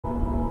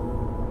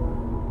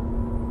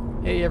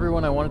Hey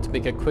everyone, I wanted to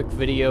make a quick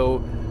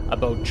video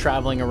about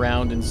traveling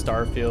around in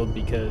Starfield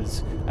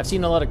because I've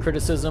seen a lot of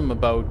criticism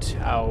about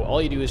how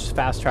all you do is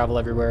fast travel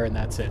everywhere and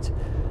that's it.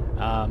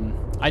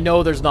 I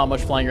know there's not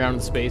much flying around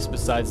in space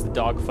besides the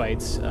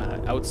dogfights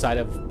outside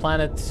of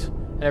planets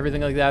and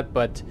everything like that,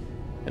 but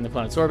in the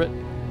planet's orbit.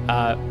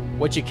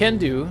 What you can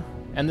do,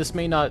 and this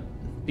may not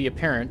be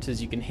apparent,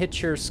 is you can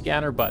hit your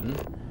scanner button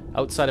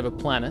outside of a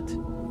planet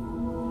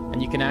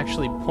and you can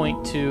actually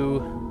point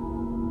to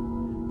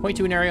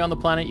an area on the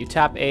planet, you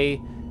tap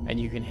A, and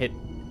you can hit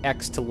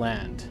X to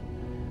land.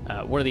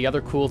 One of the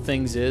other cool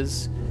things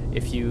is,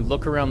 if you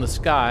look around the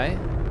sky,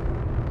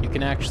 you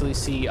can actually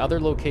see other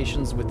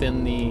locations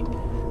within the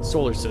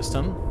solar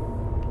system.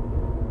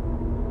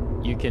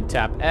 You can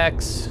tap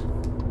X,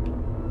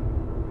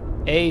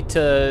 A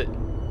to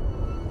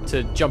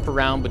jump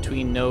around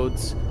between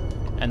nodes,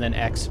 and then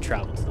X to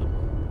travel to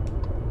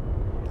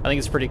them. I think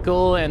it's pretty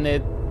cool, and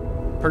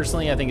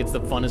personally, I think it's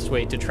the funnest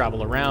way to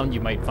travel around.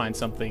 You might find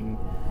something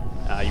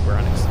you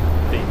weren't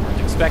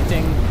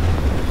expecting.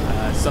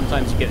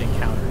 Sometimes you get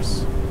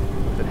encounters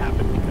that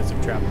happen because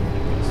of traveling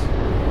like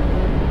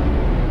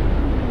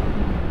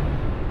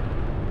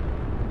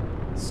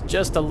this. It's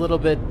just a little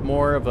bit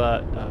more of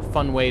a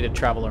fun way to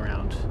travel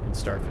around in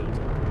Starfield.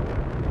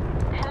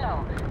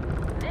 Hello,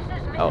 this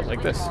is Mrs.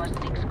 Like this. Whitmore's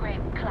 6th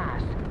grade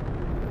class.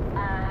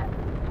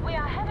 We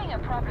are having a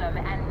problem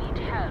and need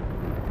help.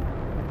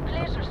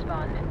 Please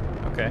respond.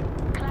 Okay.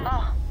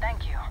 Oh,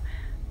 thank you.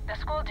 The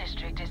school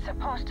district is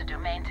supposed to do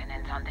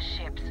maintenance on the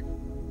ships,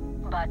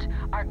 but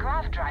our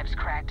grav drive's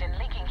cracked and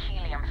leaking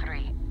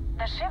helium-3.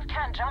 The ship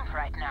can't jump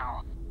right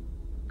now.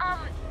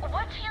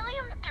 What's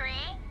helium-3?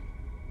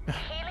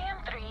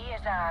 Helium-3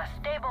 is a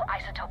stable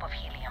isotope of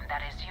helium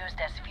that is used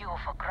as fuel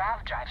for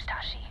grav drives,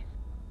 Tashi.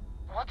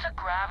 What's a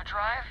grav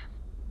drive?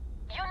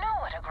 You know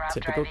what a grav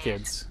Typical drive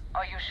kids. is.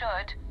 Or you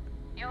should.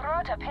 You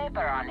wrote a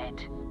paper on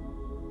it.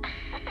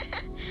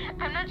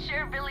 I'm not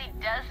sure Billy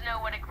does know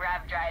what a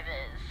grav drive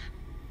is.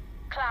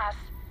 Class,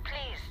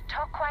 please,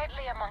 talk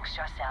quietly amongst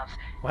yourselves.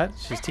 What?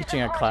 She's This is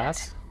teaching a important.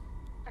 class?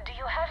 Do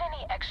you have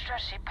any extra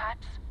ship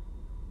parts?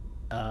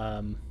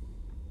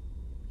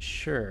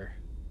 Sure.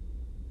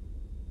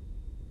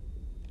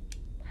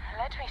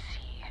 Let me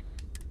see.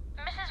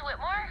 Mrs.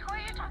 Whitmore, who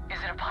are you talking?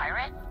 Is it a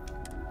pirate?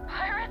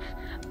 Pirates?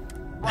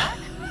 What?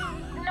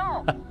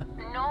 No.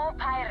 No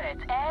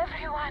pirates.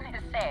 Everyone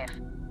is safe.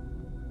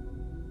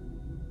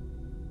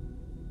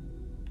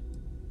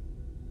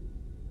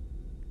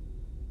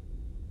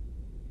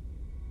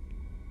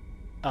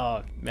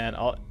 Oh man,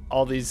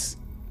 all these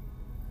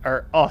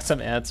are awesome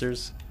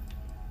answers.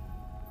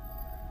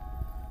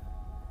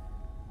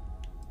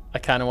 I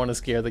kind of want to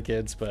scare the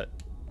kids, but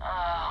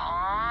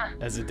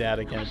as a dad,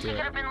 I can't do She it.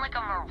 could have been like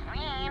a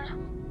marine.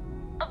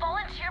 A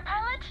volunteer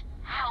pilot?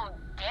 How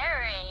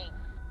daring.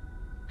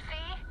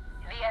 See?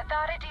 The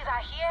authorities are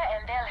here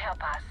and they'll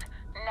help us.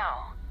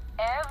 Now,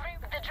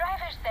 the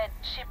driver said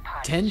ship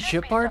parts 10 should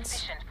ship be parts?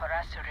 sufficient for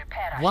us to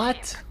repair our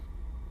What? ship.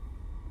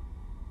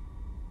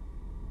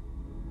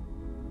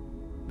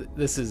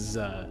 This is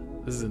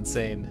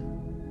insane.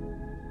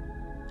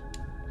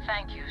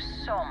 Thank you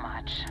so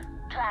much.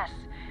 Class,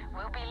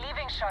 we'll be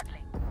leaving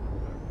shortly.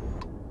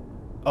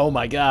 Oh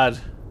my god.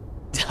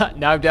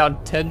 Now I'm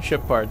down 10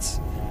 ship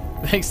parts.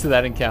 Thanks to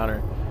that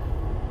encounter.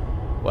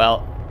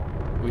 Well,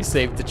 we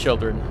saved the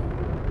children.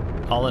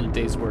 All in a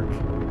day's work.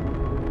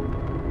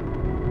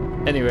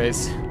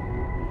 Anyways,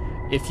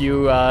 if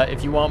you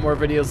want more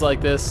videos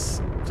like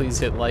this, please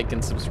hit like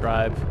and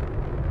subscribe.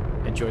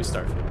 Enjoy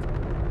Starfield.